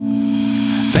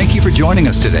Thank you for joining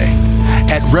us today.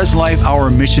 At Res Life,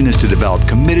 our mission is to develop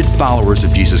committed followers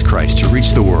of Jesus Christ to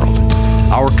reach the world.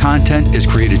 Our content is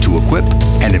created to equip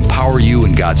and empower you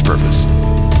in God's purpose.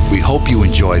 We hope you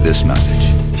enjoy this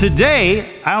message.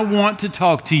 Today, I want to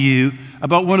talk to you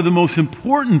about one of the most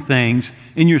important things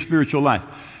in your spiritual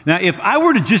life. Now, if I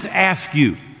were to just ask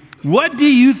you, what do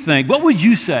you think, what would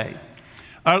you say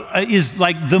is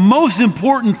like the most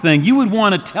important thing you would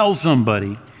want to tell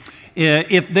somebody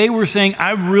if they were saying,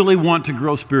 I really want to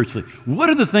grow spiritually? What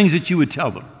are the things that you would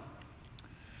tell them?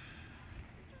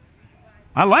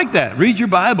 I like that. Read your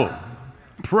Bible.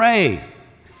 Pray.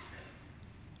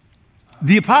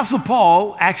 The Apostle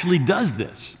Paul actually does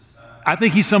this. I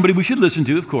think he's somebody we should listen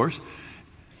to, of course.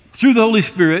 Through the Holy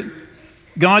Spirit,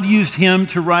 God used him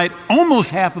to write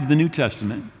almost half of the New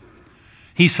Testament.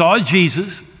 He saw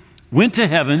Jesus, went to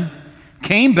heaven,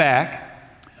 came back,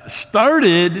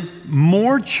 started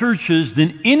more churches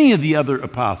than any of the other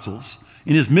apostles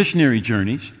in his missionary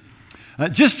journeys.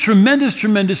 Just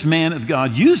tremendous man of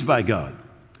God, used by God.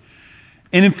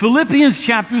 And in Philippians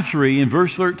chapter 3 and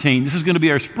verse 13, this is going to be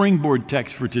our springboard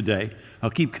text for today. I'll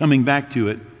keep coming back to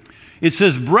it. It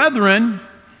says, "Brethren,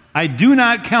 I do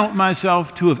not count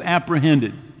myself to have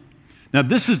apprehended." Now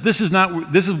this is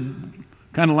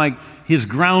kind of like his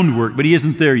groundwork, but he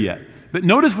isn't there yet. But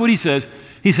notice what he says.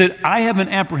 He said, I haven't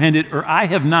apprehended, or I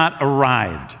have not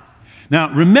arrived.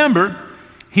 Now remember,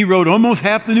 he wrote almost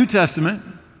half the New Testament.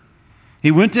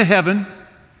 He went to heaven,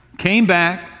 came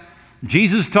back.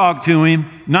 Jesus talked to him,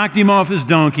 knocked him off his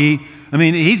donkey. I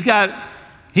mean, he's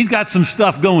got some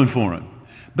stuff going for him.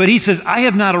 But he says, I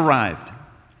have not arrived.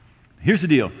 Here's the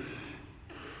deal.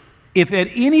 If at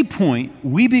any point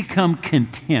we become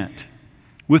content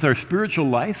with our spiritual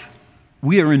life,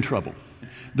 we are in trouble.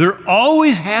 There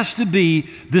always has to be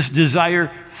this desire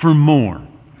for more.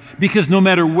 Because no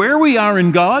matter where we are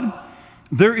in God,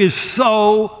 there is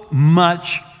so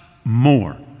much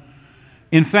more.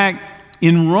 In fact,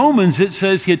 in Romans, it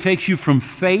says it takes you from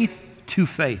faith to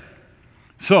faith.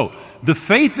 So, the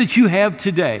faith that you have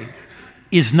today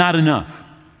is not enough.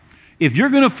 If you're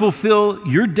going to fulfill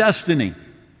your destiny,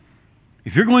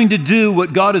 if you're going to do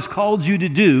what God has called you to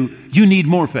do, you need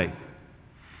more faith.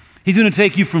 He's going to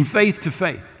take you from faith to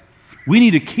faith. We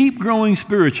need to keep growing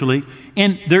spiritually,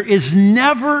 and there is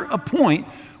never a point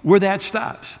where that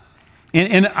stops.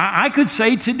 And I could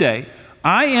say today,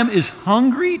 I am as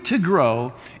hungry to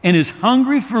grow and as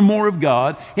hungry for more of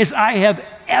God as I have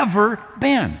ever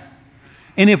been.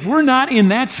 And if we're not in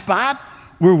that spot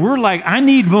where we're like, I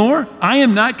need more, I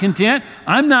am not content,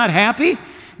 I'm not happy,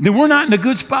 then we're not in a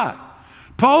good spot.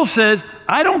 Paul says,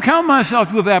 I don't count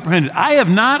myself to have apprehended. I have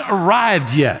not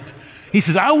arrived yet. He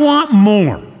says, I want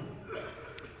more.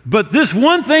 But this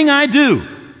one thing I do.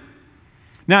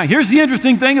 Now, here's the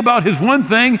interesting thing about his one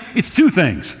thing. It's two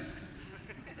things.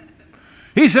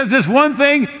 He says this one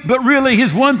thing, but really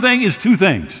his one thing is two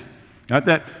things. Got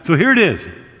that? So here it is.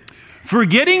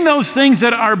 Forgetting those things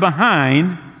that are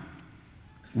behind,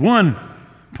 one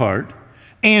part,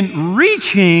 and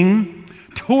reaching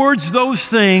towards those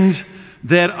things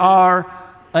that are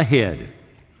ahead.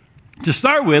 To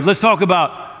start with, let's talk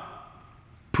about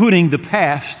putting the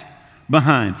past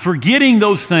behind, forgetting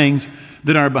those things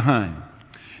that are behind.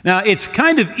 Now, it's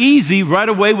kind of easy. Right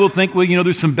away, we'll think, well,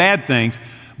 there's some bad things.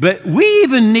 But we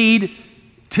even need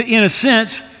to, in a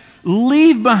sense,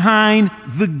 leave behind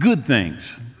the good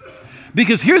things.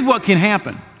 Because here's what can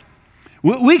happen.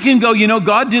 We can go,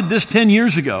 God did this 10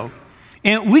 years ago,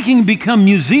 and we can become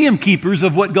museum keepers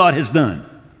of what God has done.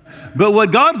 But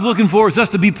what God's looking for is us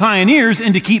to be pioneers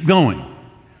and to keep going.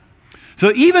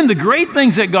 So even the great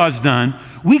things that God's done,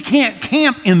 we can't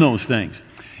camp in those things.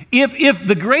 If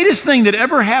the greatest thing that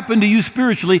ever happened to you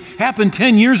spiritually happened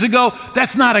 10 years ago,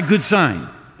 that's not a good sign.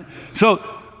 So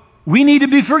we need to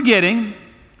be forgetting.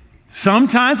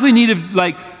 Sometimes we need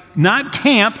to not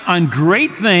camp on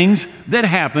great things that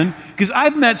happen, because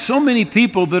I've met so many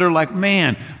people that are like,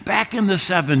 man, back in the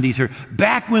 70s, or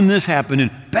back when this happened,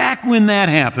 and back when that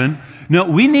happened. No,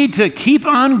 we need to keep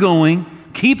on going,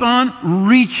 keep on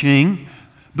reaching.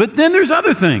 But then there's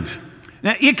other things.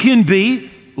 Now, it can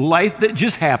be life that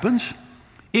just happens.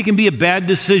 It can be a bad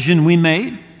decision we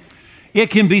made. It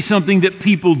can be something that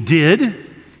people did.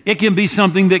 It can be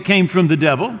something that came from the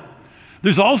devil.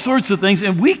 There's all sorts of things,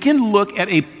 and we can look at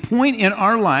a point in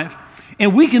our life,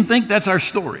 and we can think that's our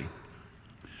story.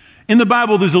 In the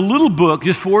Bible, there's a little book,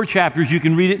 just 4 chapters. You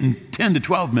can read it in 10 to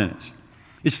 12 minutes.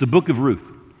 It's the book of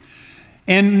Ruth.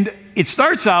 And it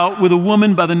starts out with a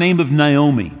woman by the name of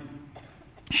Naomi.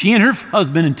 She and her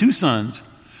husband and 2 sons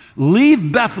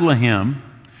leave Bethlehem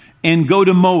and go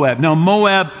to Moab. Now,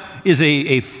 Moab is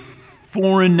a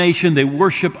foreign nation. They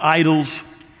worship idols.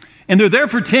 And they're there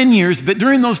for 10 years, but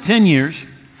during those 10 years,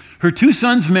 her 2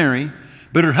 sons marry,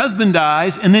 but her husband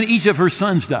dies, and then each of her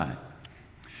sons die.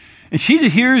 And she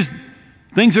hears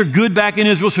things are good back in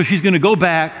Israel, so she's going to go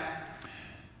back.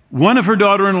 One of her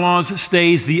daughter-in-laws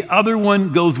stays, the other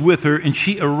one goes with her, and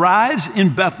she arrives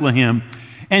in Bethlehem,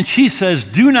 and she says,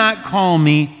 "Do not call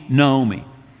me Naomi."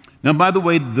 Now, by the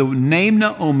way, the name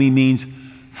Naomi means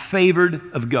favored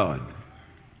of God.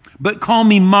 But call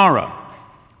me Mara,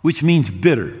 which means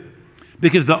bitter,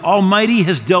 because the Almighty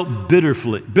has dealt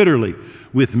bitterly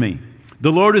with me.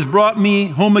 The Lord has brought me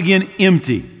home again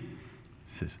empty.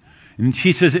 And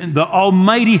she says, the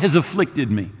Almighty has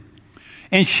afflicted me.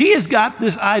 And she has got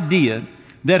this idea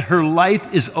that her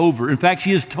life is over. In fact,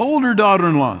 she has told her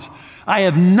daughter-in-laws, I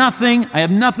have nothing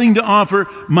to offer.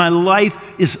 My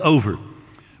life is over.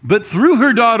 But through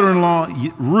her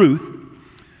daughter-in-law, Ruth,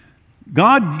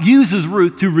 God uses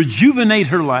Ruth to rejuvenate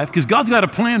her life because God's got a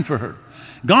plan for her.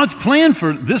 God's plan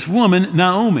for this woman,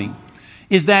 Naomi,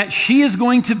 is that she is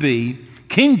going to be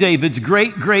King David's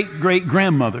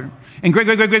great-great-great-grandmother and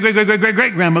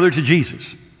great-great-great-great-great-great-grandmother to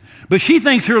Jesus. But she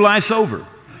thinks her life's over.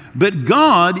 But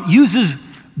God uses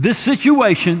this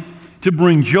situation to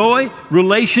bring joy,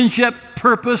 relationship,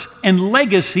 purpose, and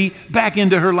legacy back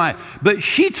into her life. But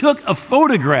she took a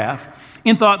photograph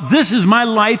and thought, this is my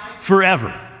life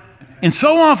forever. And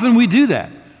so often we do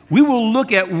that. We will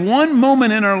look at one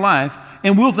moment in our life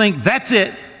and we'll think, that's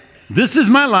it. This is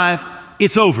my life.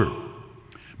 It's over.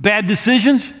 Bad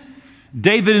decisions.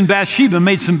 David and Bathsheba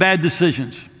made some bad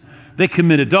decisions. They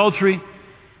commit adultery.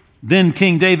 Then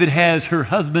King David has her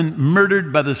husband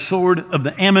murdered by the sword of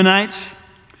the Ammonites.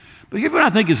 But here's what I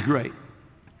think is great.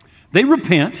 They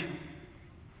repent.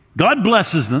 God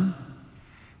blesses them,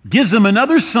 gives them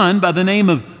another son by the name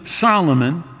of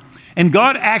Solomon, and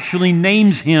God actually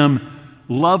names him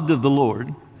loved of the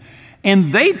Lord.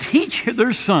 And they teach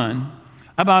their son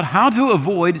about how to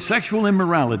avoid sexual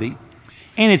immorality,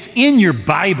 and it's in your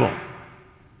Bible.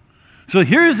 So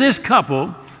here's this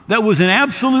couple that was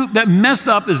that messed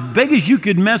up as big as you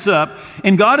could mess up,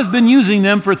 and God has been using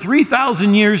them for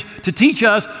 3,000 years to teach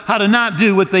us how to not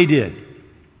do what they did.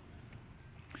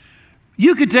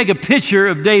 You could take a picture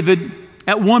of David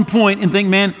at one point and think,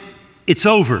 man, it's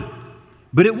over.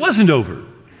 But it wasn't over.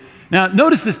 Now,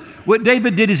 notice this. What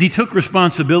David did is he took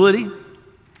responsibility.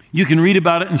 You can read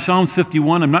about it in Psalms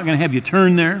 51. I'm not going to have you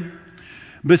turn there.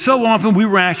 But so often we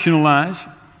rationalize,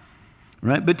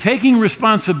 right? But taking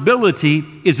responsibility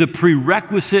is a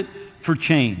prerequisite for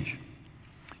change.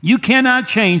 You cannot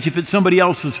change if it's somebody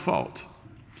else's fault.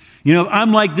 You know,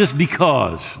 I'm like this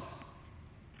because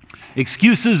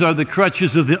excuses are the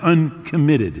crutches of the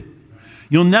uncommitted.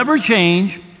 You'll never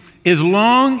change as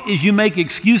long as you make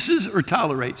excuses or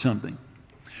tolerate something.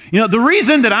 You know, the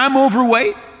reason that I'm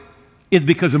overweight is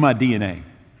because of my DNA.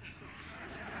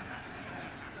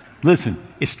 Listen,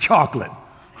 it's chocolate.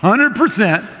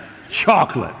 100%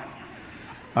 chocolate.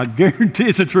 I guarantee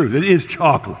it's the truth. It is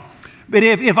chocolate. But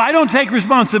if I don't take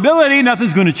responsibility,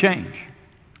 nothing's going to change.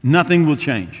 Nothing will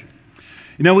change.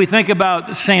 You know, we think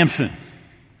about Samson.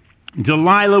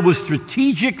 Delilah was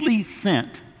strategically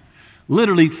sent,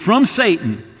 literally from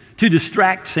Satan, to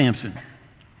distract Samson.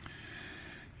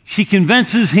 She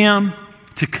convinces him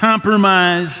to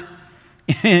compromise,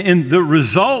 and the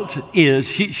result is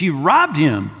she robbed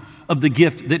him of the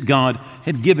gift that God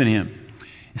had given him.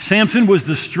 Samson was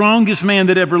the strongest man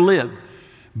that ever lived.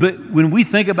 But when we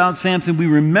think about Samson, we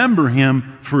remember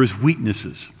him for his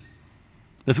weaknesses.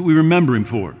 That's what we remember him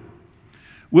for.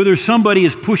 Whether somebody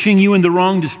is pushing you in the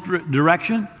wrong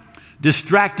direction,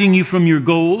 distracting you from your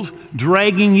goals,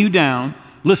 dragging you down,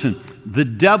 listen, the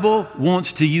devil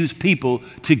wants to use people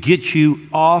to get you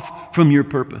off from your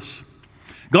purpose.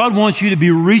 God wants you to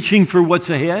be reaching for what's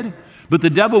ahead, but the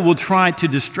devil will try to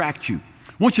distract you.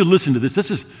 I want you to listen to this.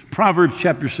 This is Proverbs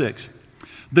chapter 6.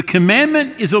 The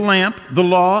commandment is a lamp, the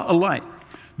law a light.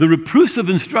 The reproofs of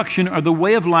instruction are the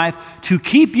way of life to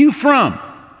keep you from.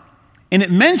 And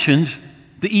it mentions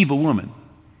the evil woman.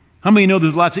 How many know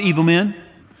there's lots of evil men?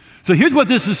 So here's what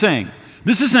this is saying.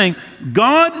 This is saying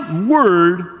God's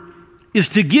word is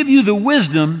to give you the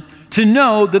wisdom to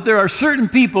know that there are certain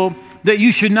people that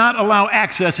you should not allow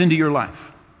access into your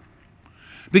life.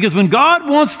 Because when God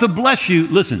wants to bless you,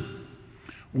 listen,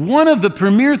 one of the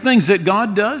premier things that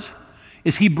God does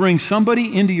is he brings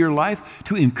somebody into your life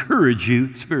to encourage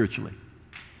you spiritually.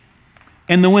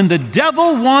 And then when the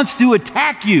devil wants to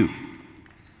attack you,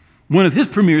 one of his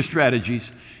premier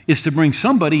strategies is to bring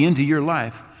somebody into your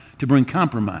life to bring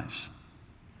compromise.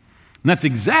 And that's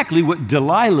exactly what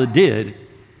Delilah did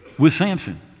with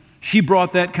Samson. She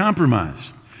brought that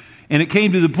compromise. And it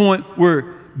came to the point where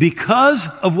because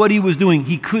of what he was doing,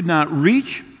 he could not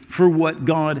reach for what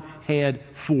God had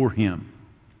for him.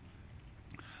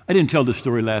 I didn't tell this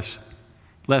story last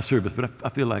service, but I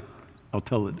feel like I'll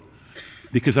tell it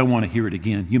because I want to hear it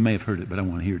again. You may have heard it, but I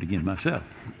want to hear it again myself.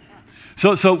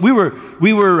 So we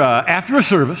were after a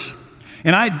service,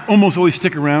 and I almost always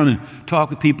stick around and talk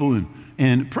with people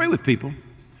and pray with people.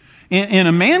 And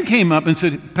a man came up and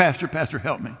said, Pastor,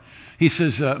 help me. He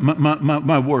says,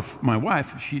 my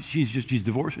wife, she's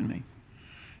divorcing me.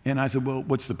 And I said, well,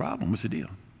 what's the problem? What's the deal?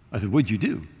 I said, what'd you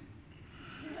do?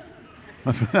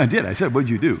 That's what I did. I said, what'd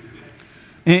you do?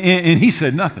 And he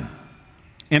said nothing.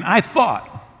 And I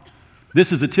thought,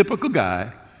 this is a typical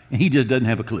guy, and he just doesn't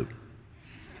have a clue.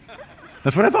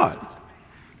 That's what I thought.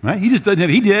 Right? He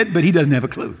did, but he doesn't have a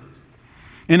clue.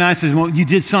 And I said, well, you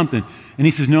did something. And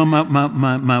he says, no,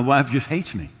 my wife just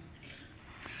hates me.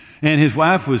 And his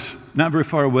wife was not very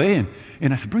far away.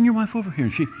 And I said, bring your wife over here.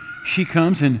 And she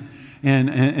comes,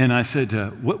 and I said,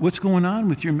 what's going on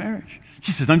with your marriage?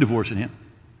 She says, I'm divorcing him.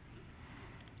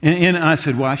 And I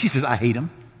said, why? She says, I hate him.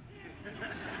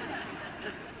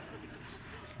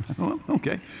 Well,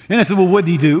 okay. And I said, well, what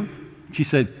did he do? She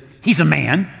said, he's a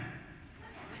man.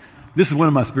 This is one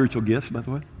of my spiritual gifts, by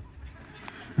the way.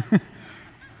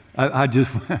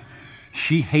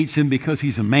 She hates him because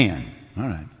he's a man. All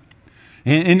right.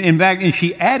 And in fact, and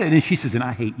she added, and she says, and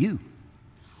I hate you.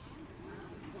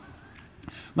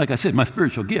 Like I said, my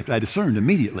spiritual gift, I discerned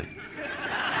immediately.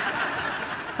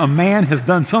 A man has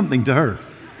done something to her.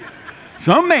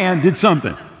 Some man did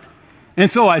something. And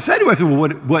so I said to her, well,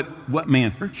 what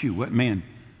man hurt you? What man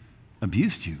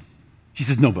abused you? She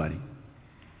says, nobody.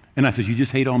 And I said, you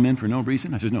just hate all men for no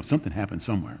reason? I said, no, something happened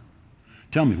somewhere.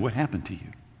 Tell me, what happened to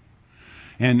you?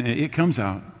 And it comes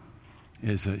out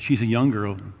as she's a young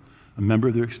girl, a member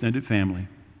of their extended family,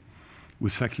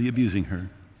 was sexually abusing her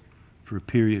for a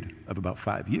period of about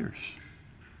 5 years.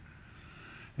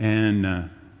 And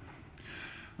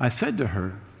I said to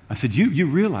her, I said, you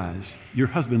realize your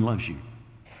husband loves you.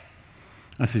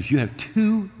 I said, you have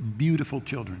 2 beautiful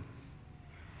children.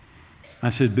 I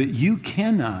said, but you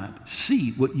cannot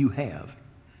see what you have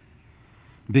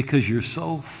because you're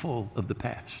so full of the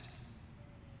past.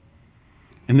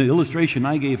 And the illustration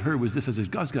I gave her was this. I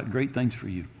said, God's got great things for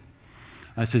you.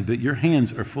 I said, but your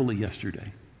hands are full of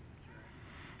yesterday.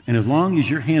 And as long as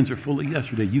your hands are full of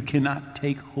yesterday, you cannot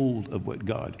take hold of what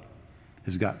God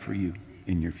has got for you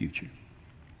in your future.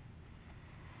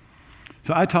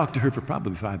 So I talked to her for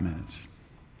probably 5 minutes.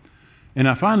 And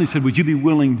I finally said, would you be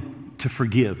willing to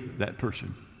forgive that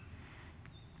person?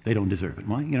 They don't deserve it.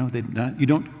 Why? You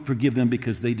don't forgive them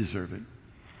because they deserve it.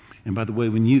 And by the way,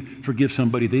 when you forgive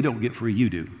somebody, they don't get free, you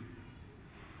do.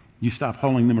 You stop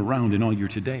hauling them around in all your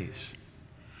todays.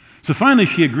 So finally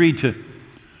she agreed to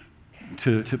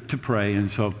pray. And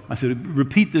so I said,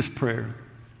 repeat this prayer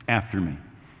after me.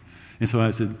 And so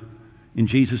I said, in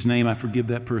Jesus' name, I forgive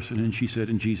that person. And she said,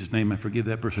 in Jesus' name, I forgive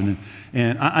that person.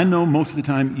 And I know most of the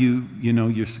time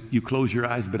you close your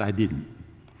eyes, but I didn't.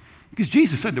 Because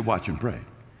Jesus said to watch and pray.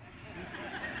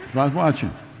 So I was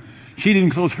watching. She didn't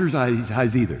close her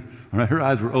eyes either. All right, her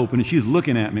eyes were open, and she was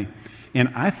looking at me.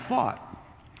 And I thought,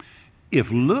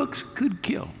 if looks could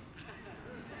kill,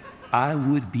 I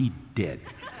would be dead.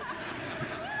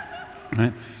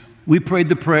 Right? We prayed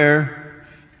the prayer,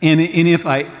 and if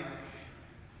I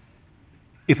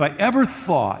ever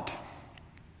thought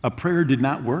a prayer did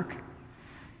not work,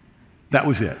 that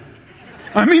was it.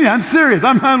 I mean, I'm serious.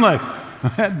 I'm like,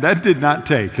 that did not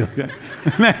take. Okay?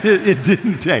 It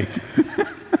didn't take.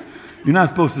 You're not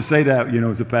supposed to say that,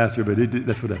 as a pastor, but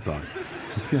that's what I thought.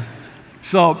 Okay?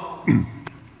 So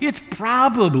it's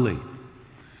probably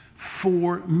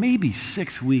 4, maybe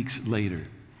 6 weeks later,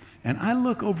 and I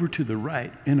look over to the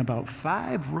right, and about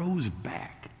 5 rows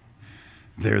back,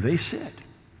 there they sit.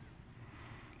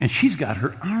 And she's got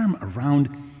her arm around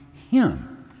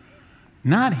him.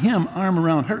 Not him, arm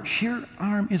around her. Her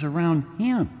arm is around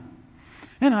him.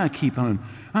 And I keep on,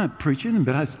 I'm preaching,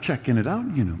 but I was checking it out,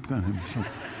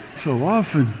 so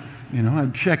often,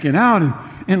 I'm checking out,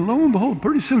 and lo and behold,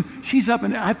 pretty soon, she's up,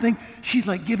 and I think she's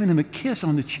like giving him a kiss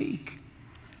on the cheek.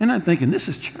 And I'm thinking, this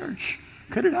is church.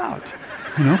 Cut it out,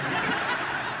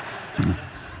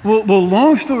 Well,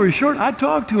 long story short, I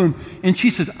talked to him, and she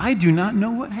says, I do not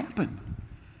know what happened.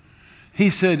 She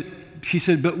said,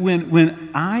 but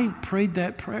when I prayed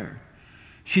that prayer,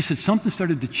 she said, something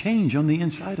started to change on the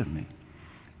inside of me.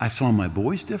 I saw my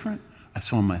boys different. I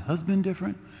saw my husband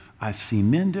different. I see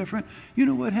men different. You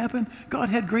know what happened? God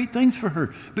had great things for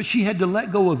her, but she had to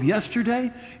let go of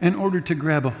yesterday in order to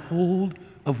grab a hold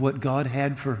of what God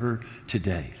had for her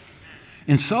today.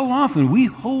 And so often we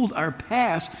hold our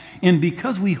past, and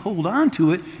because we hold on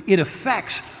to it, it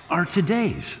affects our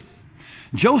todays.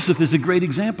 Joseph is a great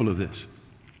example of this.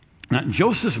 Now,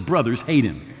 Joseph's brothers hate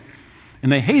him.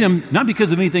 And they hate him not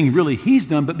because of anything really he's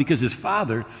done, but because his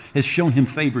father has shown him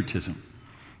favoritism.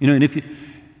 And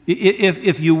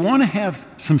if you want to have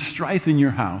some strife in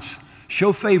your house,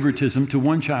 show favoritism to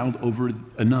one child over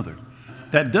another.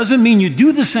 That doesn't mean you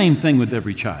do the same thing with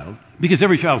every child, because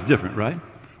every child's different, right?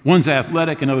 One's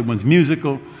athletic, another one's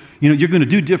musical. You're going to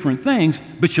do different things,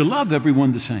 but you love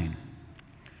everyone the same.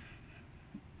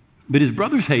 But his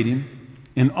brothers hate him,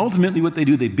 and ultimately what they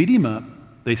do, they beat him up,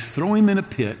 they throw him in a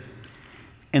pit,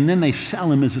 and then they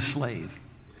sell him as a slave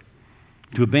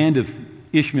to a band of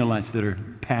Ishmaelites that are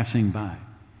passing by.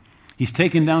 He's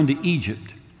taken down to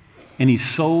Egypt, and he's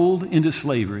sold into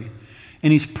slavery,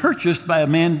 and he's purchased by a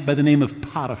man by the name of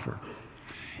Potiphar.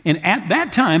 And at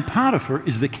that time, Potiphar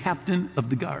is the captain of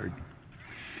the guard.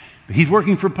 He's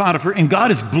working for Potiphar, and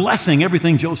God is blessing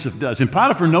everything Joseph does. And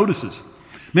Potiphar notices,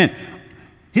 man,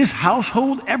 his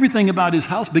household, everything about his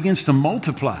house begins to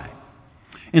multiply.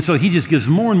 And so he just gives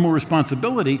more and more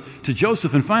responsibility to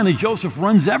Joseph, and finally Joseph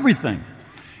runs everything.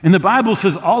 And the Bible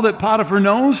says all that Potiphar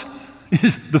knows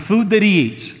is the food that he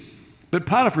eats. But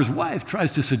Potiphar's wife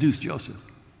tries to seduce Joseph,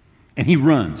 and he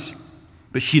runs.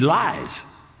 But she lies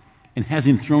and has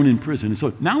him thrown in prison. And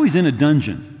so now he's in a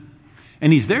dungeon,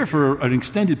 and he's there for an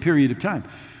extended period of time.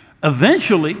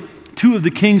 Eventually, two of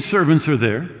the king's servants are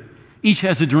there. Each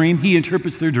has a dream. He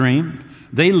interprets their dream.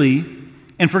 They leave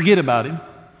and forget about him.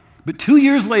 But 2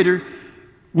 years later,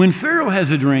 when Pharaoh has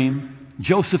a dream,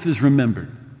 Joseph is remembered,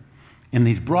 and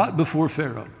he's brought before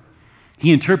Pharaoh.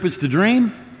 He interprets the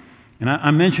dream, and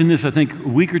I mentioned this, I think, a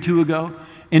week or two ago,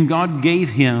 and God gave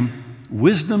him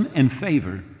wisdom and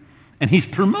favor, and he's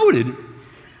promoted,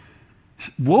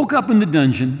 woke up in the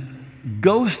dungeon,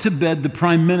 goes to bed the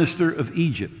prime minister of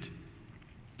Egypt.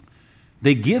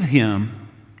 They give him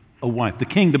a wife. The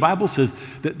king, the Bible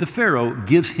says that the Pharaoh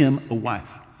gives him a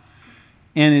wife.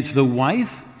 And it's the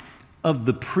wife of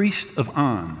the priest of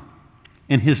On.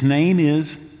 And his name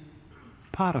is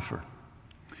Potiphar.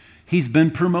 He's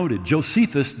been promoted.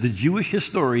 Josephus, the Jewish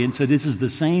historian, said this is the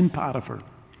same Potiphar.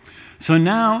 So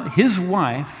now his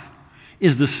wife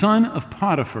is the son of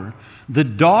Potiphar, the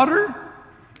daughter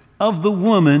of the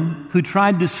woman who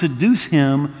tried to seduce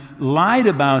him, lied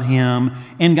about him,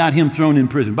 and got him thrown in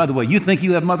prison. By the way, you think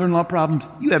you have mother-in-law problems?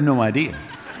 You have no idea.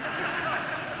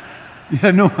 You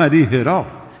have no idea at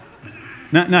all.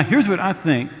 Now, here's what I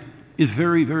think is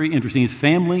very, very interesting. His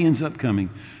family ends up coming.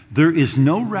 There is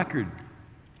no record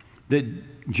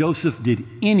that Joseph did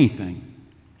anything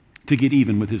to get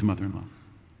even with his mother-in-law.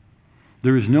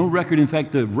 There is no record. In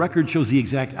fact, the record shows the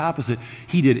exact opposite.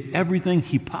 He did everything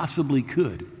he possibly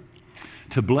could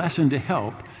to bless and to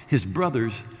help his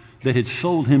brothers that had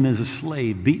sold him as a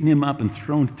slave, beaten him up, and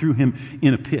threw him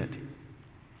in a pit.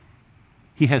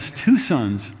 He has 2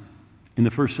 sons in the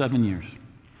first 7 years.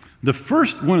 The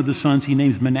first one of the sons he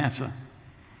names Manasseh,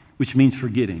 which means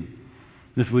forgetting.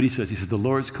 This is what he says. He says, the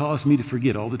Lord's caused me to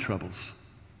forget all the troubles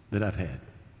that I've had.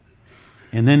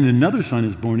 And then another son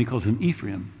is born. He calls him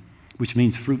Ephraim, which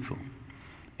means fruitful.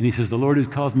 And he says, the Lord has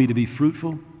caused me to be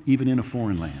fruitful even in a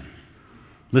foreign land.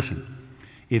 Listen,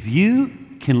 if you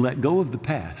can let go of the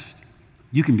past,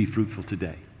 you can be fruitful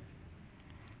today.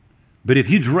 But if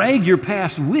you drag your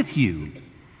past with you,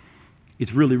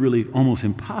 it's really, really almost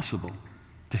impossible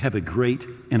to have a great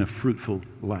and a fruitful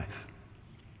life.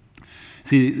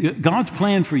 See, God's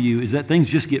plan for you is that things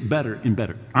just get better and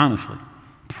better, honestly.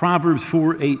 Proverbs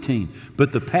 4:18.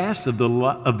 But the past of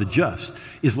the just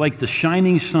is like the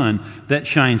shining sun that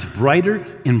shines brighter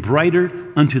and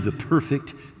brighter unto the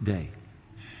perfect day.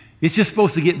 It's just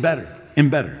supposed to get better and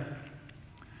better.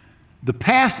 The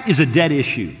past is a dead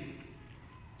issue.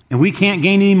 And we can't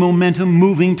gain any momentum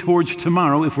moving towards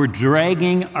tomorrow if we're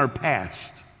dragging our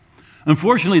past.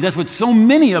 Unfortunately, that's what so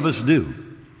many of us do.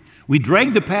 We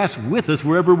drag the past with us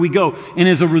wherever we go. And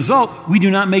as a result, we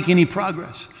do not make any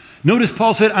progress. Notice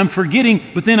Paul said, I'm forgetting,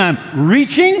 but then I'm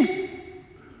reaching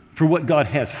for what God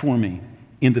has for me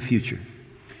in the future.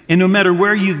 And no matter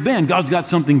where you've been, God's got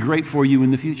something great for you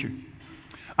in the future.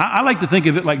 I like to think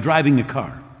of it like driving a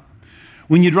car.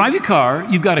 When you drive a car,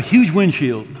 you've got a huge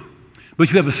windshield, but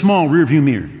you have a small rearview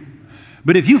mirror.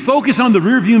 But if you focus on the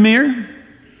rearview mirror,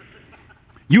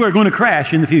 you are going to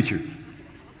crash in the future.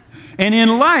 And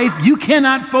in life, you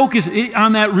cannot focus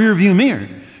on that rearview mirror.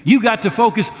 You got to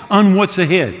focus on what's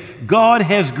ahead. God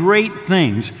has great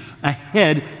things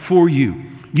ahead for you.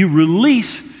 You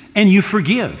release and you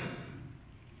forgive.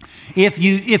 If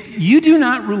you do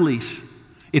not release,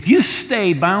 if you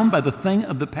stay bound by the thing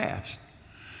of the past,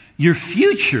 your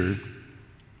future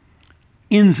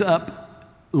ends up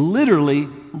literally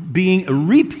being a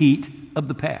repeat of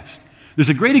the past. There's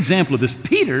a great example of this.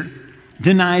 Peter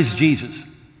denies Jesus.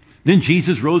 Then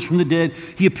Jesus rose from the dead.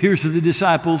 He appears to the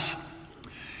disciples.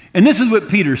 And this is what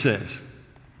Peter says: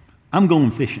 I'm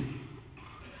going fishing.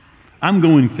 I'm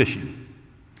going fishing.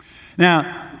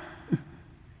 Now,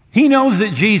 he knows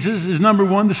that Jesus is, number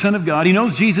one, the Son of God. He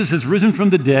knows Jesus has risen from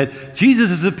the dead. Jesus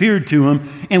has appeared to him.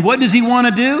 And what does he want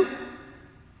to do?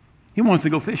 He wants to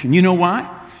go fishing. You know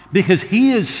why? Because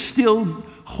he is still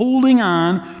holding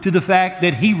on to the fact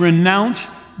that he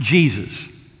renounced Jesus.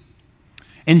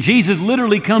 And Jesus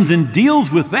literally comes and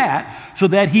deals with that so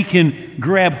that he can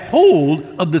grab hold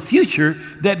of the future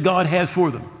that God has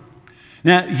for them.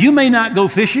 Now, you may not go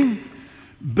fishing,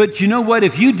 but you know what?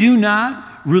 If you do not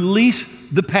release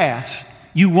the past,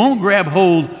 you won't grab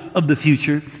hold of the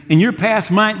future. And your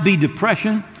past might be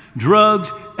depression,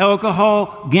 drugs,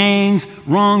 alcohol, gangs,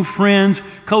 wrong friends,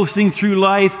 coasting through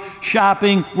life,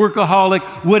 shopping, workaholic,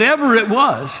 whatever it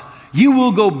was. You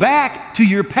will go back to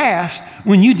your past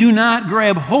when you do not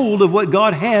grab hold of what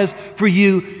God has for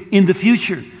you in the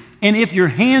future. And if your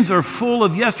hands are full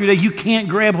of yesterday, you can't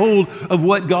grab hold of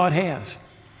what God has.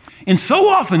 And so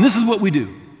often, this is what we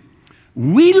do.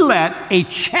 We let a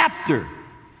chapter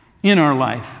in our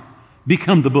life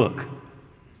become the book.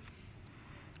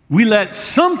 We let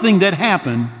something that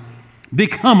happened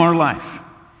become our life.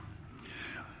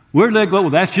 We're like, well,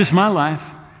 that's just my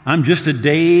life. I'm just a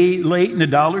day late and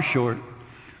 $1 short.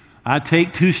 I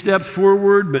take 2 steps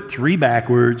forward, but 3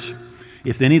 backwards.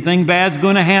 If anything bad's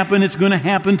going to happen, it's going to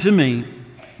happen to me.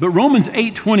 But Romans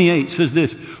 8:28 says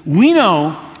this: we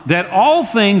know that all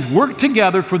things work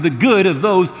together for the good of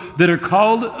those that are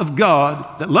called of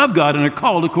God, that love God and are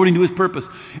called according to his purpose.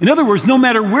 In other words, no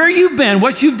matter where you've been,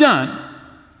 what you've done,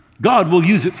 God will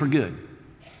use it for good.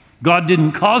 God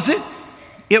didn't cause it.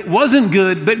 It wasn't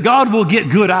good, but God will get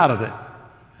good out of it.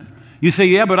 You say,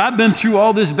 yeah, but I've been through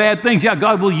all these bad things. Yeah,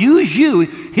 God will use you.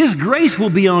 His grace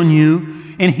will be on you,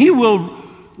 and he will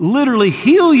literally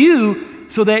heal you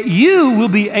so that you will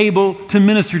be able to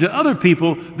minister to other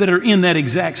people that are in that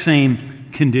exact same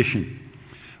condition.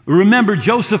 Remember,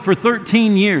 Joseph for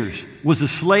 13 years was a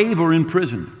slave or in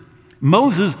prison.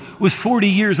 Moses was 40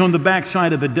 years on the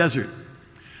backside of a desert.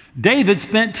 David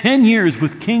spent 10 years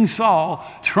with King Saul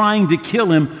trying to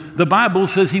kill him. The Bible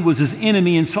says he was his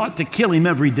enemy and sought to kill him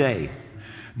every day.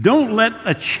 Don't let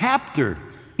a chapter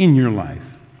in your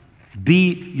life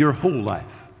be your whole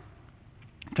life.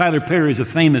 Tyler Perry is a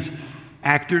famous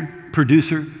actor,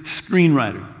 producer,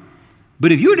 screenwriter.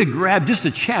 But if you were to grab just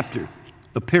a chapter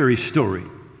of Perry's story,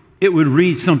 it would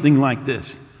read something like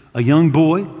this: a young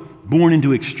boy born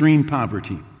into extreme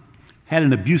poverty, had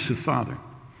an abusive father.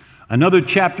 Another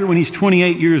chapter, when he's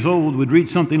 28 years old, would read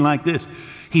something like this: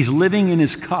 he's living in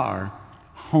his car,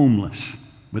 homeless,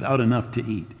 without enough to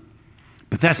eat.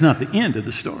 But that's not the end of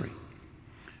the story.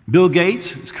 Bill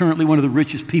Gates is currently one of the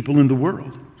richest people in the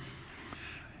world.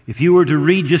 If you were to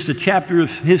read just a chapter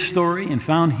of his story and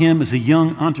found him as a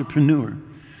young entrepreneur,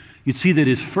 you'd see that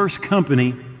his first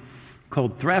company,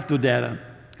 called Thrafto-Data,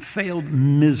 failed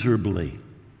miserably,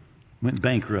 went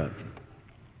bankrupt.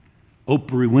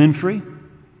 Oprah Winfrey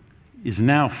is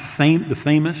now the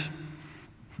famous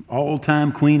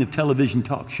all-time queen of television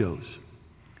talk shows.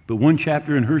 But one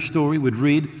chapter in her story would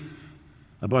read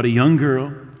about a young girl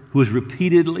who was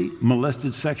repeatedly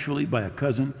molested sexually by a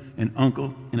cousin, an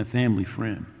uncle, and a family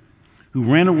friend, who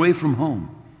ran away from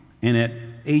home and at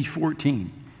age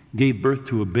 14 gave birth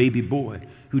to a baby boy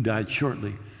who died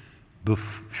shortly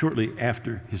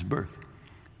after his birth.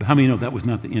 But how many know that was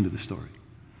not the end of the story?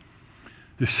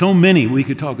 There's so many we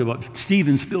could talk about.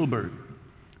 Steven Spielberg,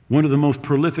 one of the most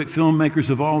prolific filmmakers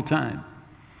of all time.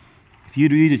 If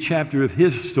you'd read a chapter of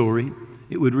his story,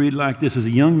 it would read like this: as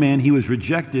a young man, he was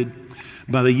rejected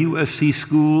by the USC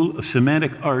School of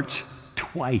Semantic Arts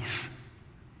twice.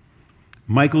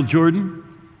 Michael Jordan,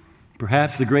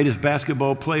 perhaps the greatest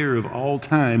basketball player of all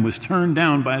time, was turned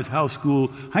down by his high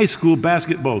school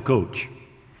basketball coach.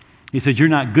 He said, "You're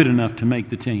not good enough to make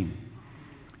the team."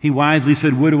 He wisely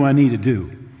said, "What do I need to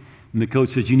do?" And the coach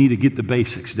said, "You need to get the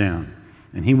basics down."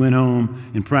 And he went home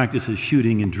and practiced his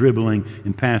shooting and dribbling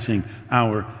and passing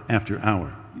hour after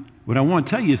hour. What I want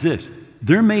to tell you is this: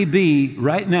 there may be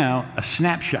right now a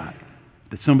snapshot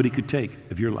that somebody could take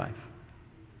of your life,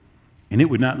 and it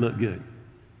would not look good.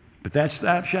 But that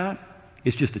snapshot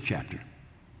is just a chapter.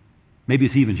 Maybe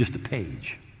it's even just a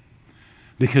page,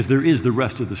 because there is the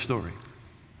rest of the story.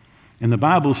 And the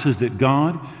Bible says that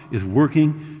God is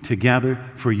working together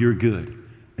for your good.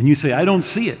 And you say, "I don't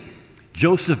see it."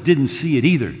 Joseph didn't see it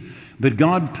either. but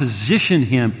God positioned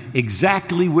him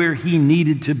exactly where he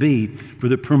needed to be for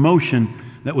the promotion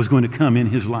that was going to come in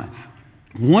his life.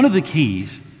 One of the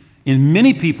keys in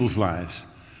many people's lives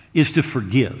is to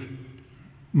forgive.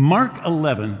 Mark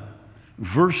 11,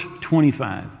 verse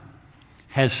 25,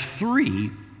 has 3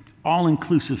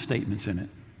 all-inclusive statements in it.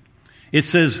 It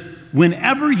says,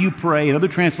 whenever you pray, and other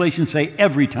translations say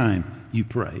every time you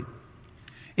pray,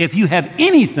 if you have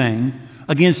anything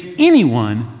against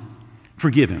anyone,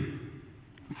 forgive him.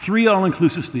 3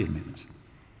 all-inclusive statements.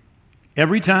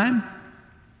 Every time,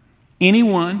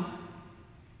 anyone,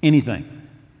 anything.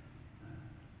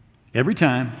 Every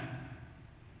time,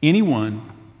 anyone,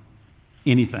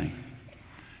 anything.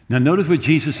 Now notice what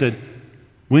Jesus said,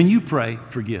 when you pray,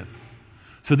 forgive.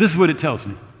 So this is what it tells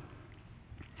me.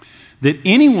 That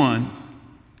anyone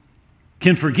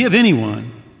can forgive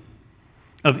anyone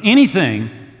of anything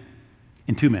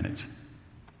in 2 minutes.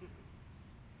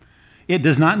 It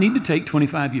does not need to take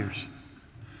 25 years.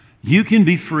 You can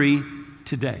be free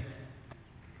today.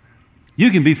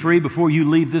 You can be free before you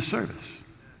leave this service.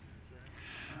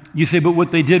 You say, but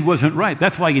what they did wasn't right.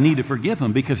 That's why you need to forgive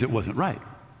them, because it wasn't right.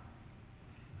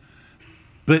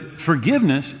 But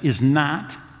forgiveness is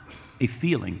not a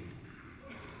feeling.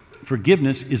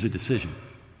 Forgiveness is a decision.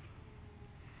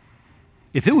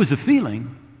 If it was a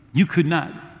feeling, you could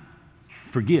not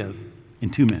forgive in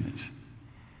 2 minutes.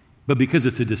 But because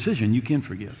it's a decision, you can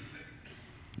forgive.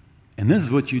 And this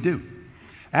is what you do.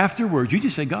 Afterwards, you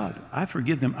just say, God, I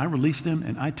forgive them, I release them,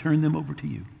 and I turn them over to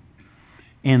you.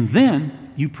 And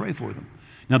then you pray for them.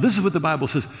 Now, this is what the Bible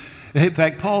says. In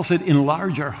fact, Paul said,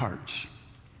 enlarge our hearts.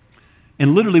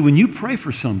 And literally, when you pray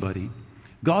for somebody,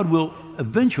 God will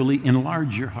eventually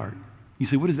enlarge your heart. You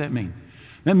say, what does that mean?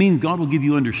 That means God will give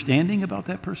you understanding about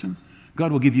that person.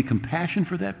 God will give you compassion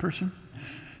for that person.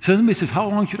 So somebody says, how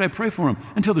long should I pray for them?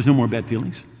 Until there's no more bad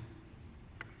feelings.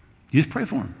 You just pray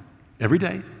for them every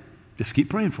day. Just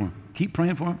keep praying for them. Keep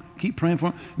praying for them. Keep praying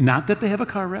for them. Not that they have a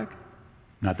car wreck.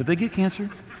 Not that they get cancer.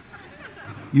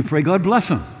 You pray God bless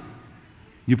them.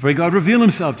 You pray God reveal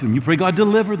himself to them. You pray God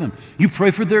deliver them. You pray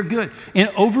for their good. And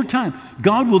over time,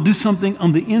 God will do something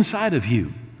on the inside of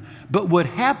you. But what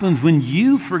happens when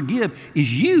you forgive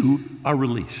is you are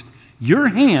released. Your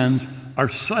hands are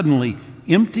suddenly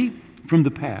empty from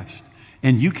the past,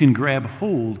 and you can grab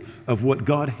hold of what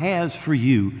God has for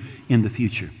you in the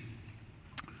future.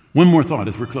 One more thought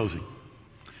as we're closing.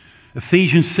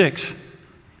 Ephesians 6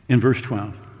 in verse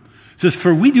 12 says,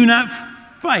 for we do not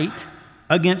fight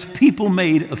against people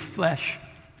made of flesh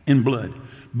and blood,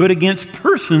 but against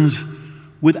persons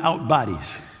without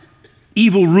bodies,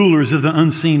 evil rulers of the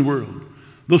unseen world,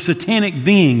 those satanic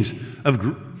beings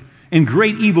and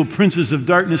great evil princes of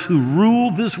darkness who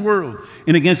rule this world,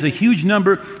 and against a huge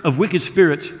number of wicked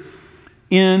spirits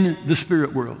in the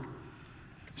spirit world.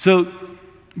 So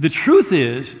the truth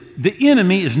is, the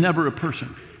enemy is never a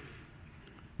person.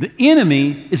 The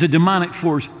enemy is a demonic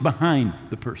force behind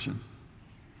the person.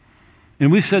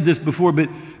 And we've said this before, but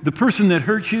the person that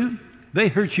hurts you, they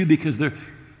hurt you because they're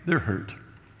hurt.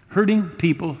 Hurting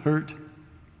people hurt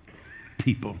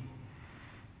people.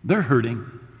 They're hurting.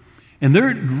 And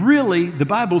they're really, the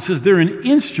Bible says they're an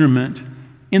instrument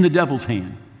in the devil's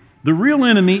hand. The real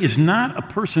enemy is not a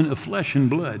person of flesh and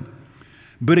blood,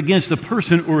 but against a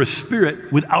person or a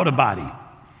spirit without a body.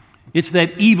 It's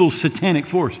that evil satanic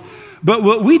force. But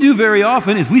what we do very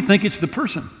often is we think it's the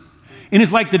person. And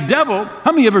it's like the devil.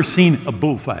 How many of you ever seen a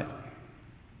bullfight?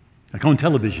 Like on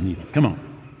television even. Come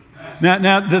on.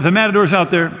 Now the matador's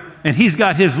out there, and he's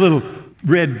got his little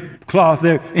red cloth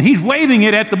there, and he's waving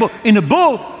it at the bull. And the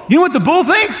bull, you know what the bull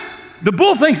thinks? The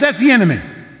bull thinks that's the enemy.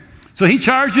 So he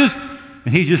charges,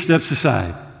 and he just steps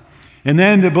aside. And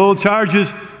then the bull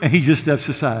charges, and he just steps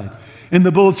aside. And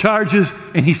the bull charges,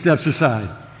 and he steps aside.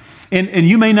 And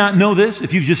you may not know this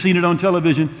if you've just seen it on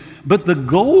television, but the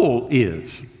goal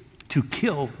is to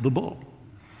kill the bull.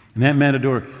 And that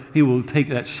matador, he will take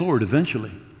that sword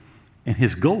eventually, and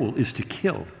his goal is to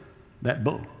kill that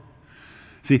bull.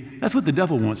 See, that's what the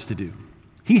devil wants to do.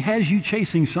 He has you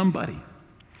chasing somebody,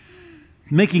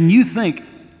 making you think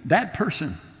that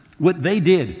person, what they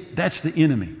did, that's the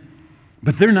enemy.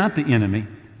 But they're not the enemy.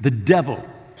 The devil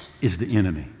is the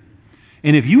enemy.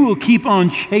 And if you will keep on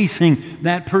chasing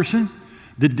that person,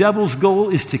 the devil's goal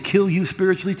is to kill you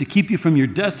spiritually, to keep you from your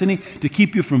destiny, to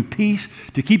keep you from peace,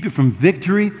 to keep you from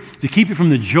victory, to keep you from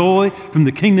the joy, from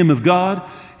the kingdom of God.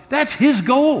 That's his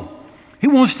goal. He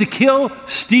wants to kill,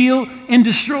 steal, and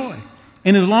destroy.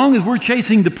 And as long as we're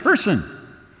chasing the person,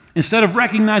 instead of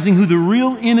recognizing who the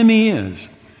real enemy is,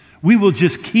 we will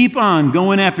just keep on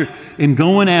going after and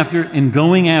going after and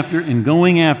going after and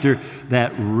going after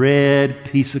that red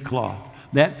piece of cloth,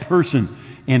 that person.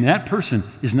 And that person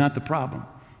is not the problem.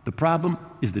 The problem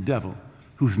is the devil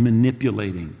who's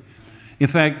manipulating. In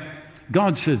fact,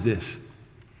 God says this.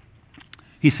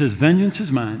 He says, vengeance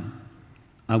is mine,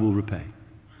 I will repay.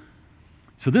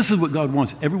 So this is what God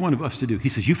wants every one of us to do. He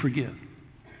says, you forgive.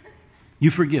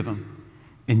 You forgive them,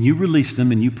 and you release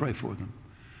them, and you pray for them.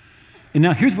 And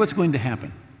now here's what's going to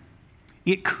happen.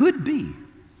 It could be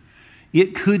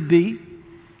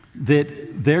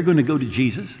that they're going to go to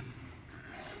Jesus,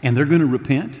 and they're going to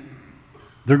repent.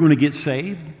 They're going to get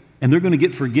saved, and they're going to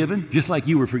get forgiven, just like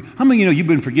you were forgiven. How many of you know you've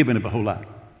been forgiven of a whole lot?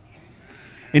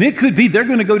 And it could be they're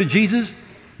going to go to Jesus.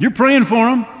 You're praying for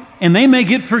them, and they may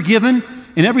get forgiven,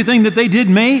 and everything that they did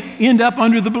may end up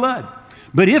under the blood.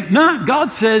 But if not,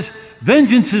 God says,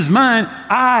 vengeance is mine,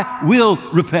 I will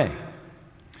repay.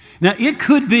 Now, it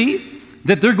could be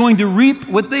that they're going to reap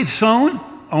what they've sown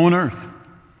on earth.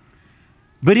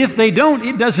 But if they don't,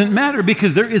 it doesn't matter,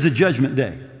 because there is a judgment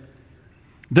day.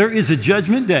 There is a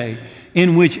judgment day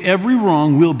in which every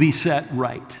wrong will be set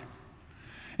right.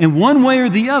 And one way or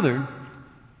the other,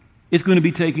 it's going to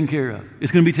be taken care of.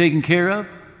 It's going to be taken care of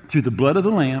through the blood of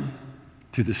the Lamb,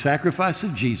 through the sacrifice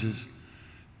of Jesus.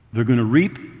 They're going to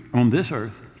reap on this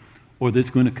earth, or it's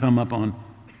going to come up on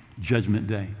Judgment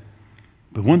Day.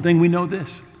 But one thing we know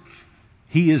this,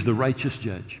 He is the righteous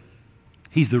judge.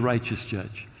 He's the righteous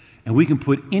judge. And we can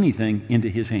put anything into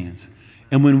His hands.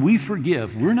 And when we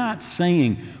forgive, we're not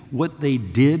saying what they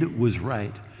did was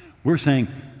right. We're saying,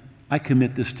 I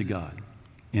commit this to God,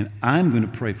 and I'm going to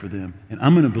pray for them, and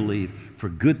I'm going to believe for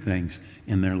good things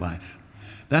in their life.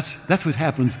 That's what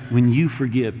happens when you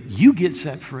forgive. You get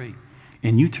set free,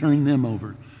 and you turn them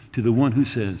over to the one who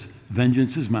says,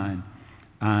 vengeance is mine,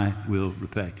 I will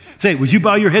repay. Say, would you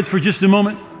bow your heads for just a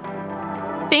moment?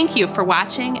 Thank you for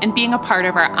watching and being a part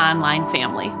of our online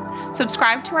family.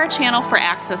 Subscribe to our channel for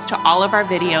access to all of our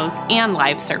videos and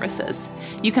live services.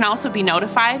 You can also be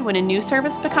notified when a new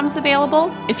service becomes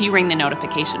available if you ring the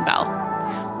notification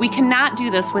bell. We cannot do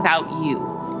this without you.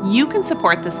 You can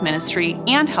support this ministry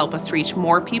and help us reach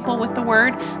more people with the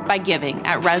word by giving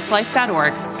at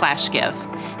reslife.org/give.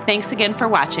 Thanks again for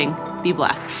watching. Be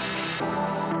blessed.